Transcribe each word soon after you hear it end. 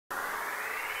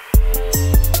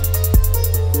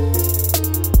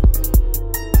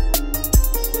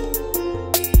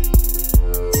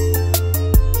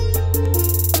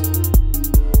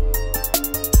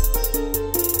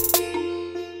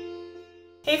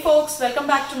Hey folks, welcome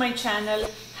back to my channel.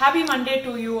 Happy Monday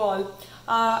to you all.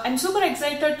 I'm super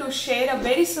excited to share a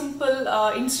very simple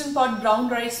instant pot brown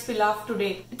rice pilaf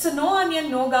today. It's a no onion,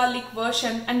 no garlic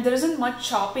version and there isn't much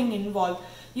chopping involved.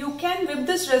 You can whip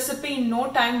this recipe in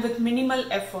no time with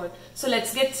minimal effort. So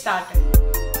let's get started.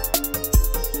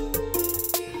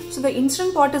 So the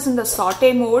instant pot is in the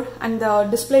saute mode and the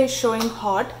display is showing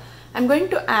hot. I'm going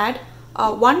to add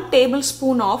 1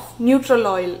 tablespoon of neutral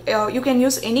oil. You can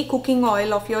use any cooking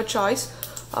oil of your choice.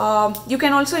 You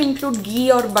can also include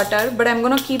ghee or butter, but I'm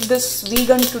going to keep this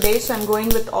vegan today, so I'm going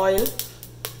with oil.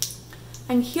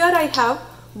 And here I have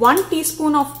 1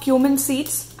 teaspoon of cumin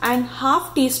seeds and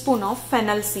half teaspoon of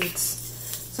fennel seeds.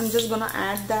 So I'm just going to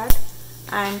add that,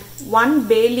 and 1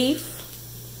 bay leaf,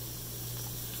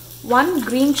 1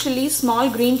 green chili, small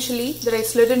green chili that I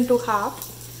slit into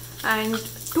half, and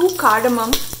 2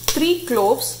 cardamom, 3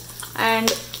 cloves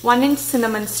and 1 inch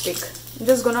cinnamon stick. I'm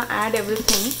just gonna add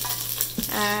everything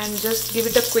and just give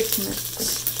it a quick mix.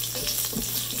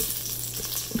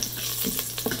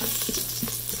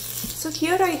 So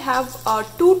here I have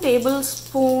 2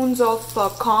 tablespoons of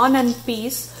corn and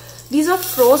peas. These are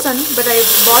frozen, but I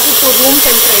bought it to room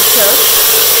temperature.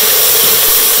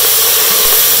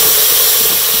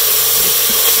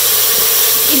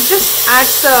 It just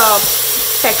adds a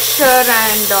texture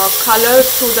and color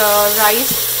to the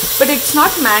rice, but it's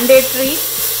not mandatory,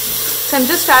 so I'm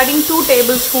just adding 2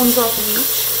 tablespoons of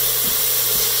each,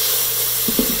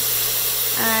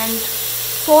 and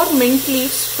 4 mint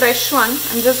leaves, fresh one.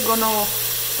 I'm just gonna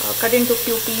cut into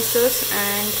few pieces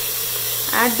and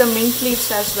add the mint leaves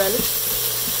as well.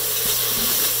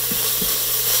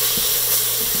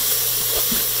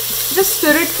 Just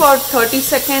stir it for 30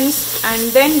 seconds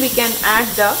and then we can add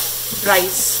the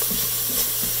rice.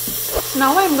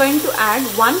 Now I'm going to add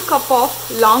 1 cup of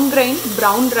long grain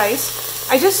brown rice.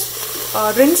 I just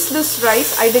rinsed this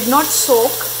rice. I did not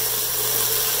soak.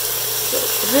 So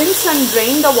rinse and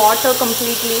drain the water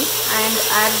completely and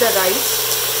add the rice.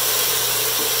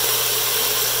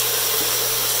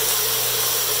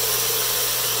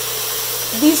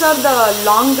 These are the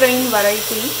long grain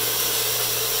variety.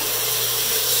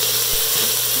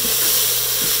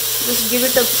 Just give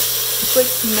it a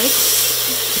quick mix.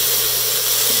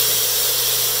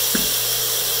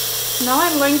 Now I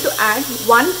am going to add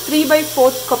 1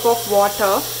 3/4 cup of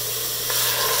water,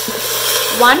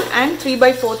 1 and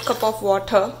 3/4 cup of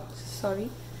water,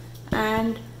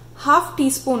 and half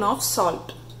teaspoon of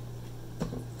salt.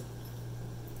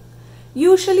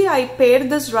 Usually I pair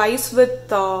this rice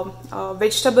with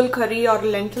vegetable curry or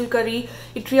lentil curry.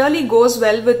 It really goes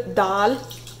well with dal.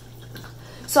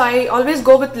 So I always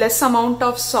go with less amount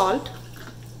of salt.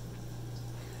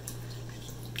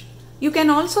 You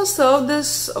can also serve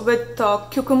this with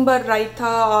cucumber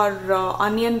raita or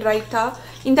onion raita.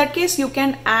 In that case, you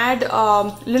can add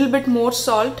a little bit more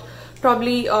salt,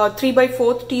 probably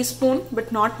 3/4 teaspoon,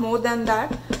 but not more than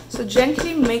that. So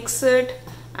gently mix it,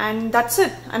 and that's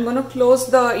it. I'm going to close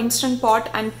the instant pot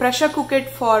and pressure cook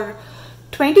it for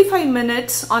 25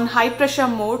 minutes on high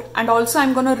pressure mode, and also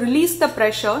I'm going to release the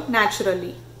pressure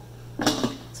naturally.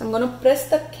 So I'm going to press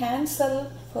the cancel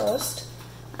first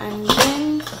and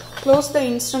then close the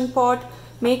instant pot.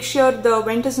 Make sure the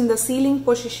vent is in the sealing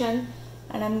position,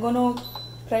 and I'm going to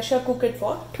pressure cook it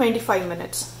for 25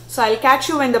 minutes. So I'll catch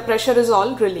you when the pressure is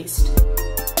all released.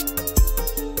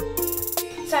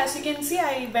 So as you can see,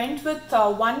 I went with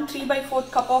 1 3/4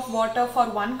 cup of water for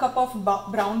 1 cup of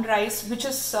brown rice, which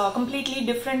is completely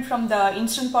different from the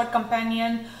Instant Pot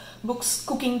Companion book's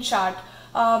cooking chart.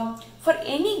 For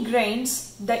any grains,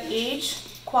 the age,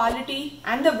 quality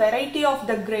and the variety of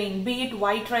the grain, be it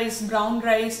white rice, brown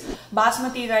rice,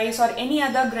 basmati rice or any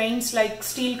other grains like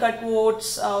steel cut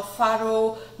oats, farro,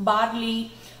 barley,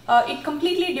 it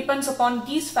completely depends upon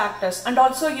these factors, and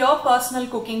also your personal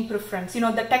cooking preference,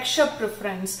 the texture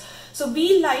preference. So we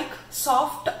like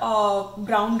soft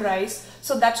brown rice,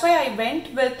 so that's why I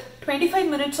went with 25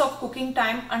 minutes of cooking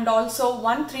time and also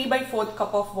 1 3/4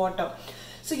 cup of water.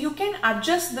 So you can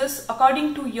adjust this according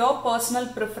to your personal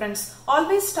preference.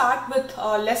 Always start with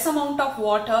less amount of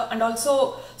water and also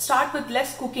start with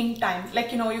less cooking time. Like,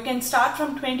 you can start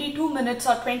from 22 minutes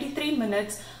or 23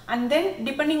 minutes, and then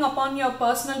depending upon your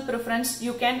personal preference,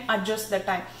 you can adjust the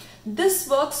time. This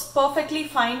works perfectly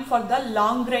fine for the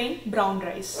long grain brown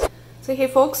rice. So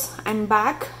hey folks, I'm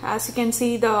back. As you can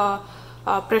see, the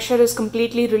pressure is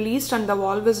completely released and the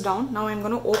valve is down. Now I'm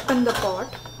going to open the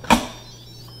pot.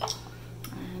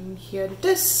 Here it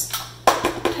is.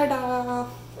 Ta-da!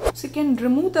 So you can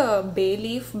remove the bay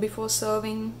leaf before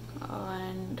serving,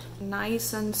 and nice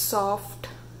and soft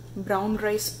brown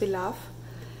rice pilaf.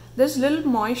 There's little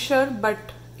moisture,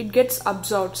 but it gets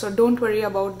absorbed, so don't worry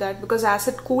about that, because as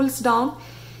it cools down,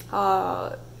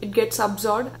 it gets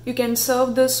absorbed. You can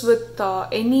serve this with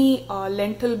any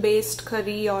lentil based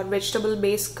curry or vegetable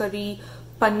based curry,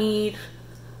 paneer,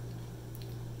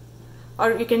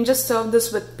 or you can just serve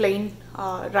this with plain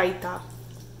raita,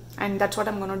 and that's what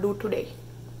I'm gonna do today.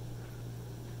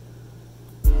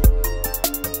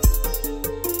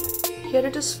 Here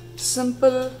it is,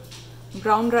 simple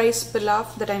brown rice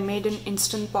pilaf that I made in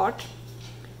Instant Pot.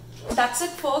 That's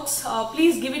it, folks.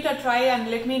 Please give it a try and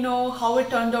let me know how it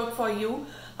turned out for you.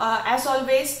 As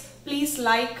always, please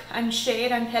like and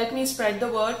share and help me spread the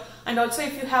word. And also,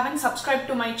 if you haven't subscribed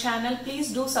to my channel,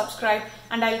 please do subscribe,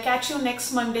 and I'll catch you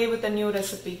next Monday with a new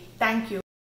recipe. Thank you.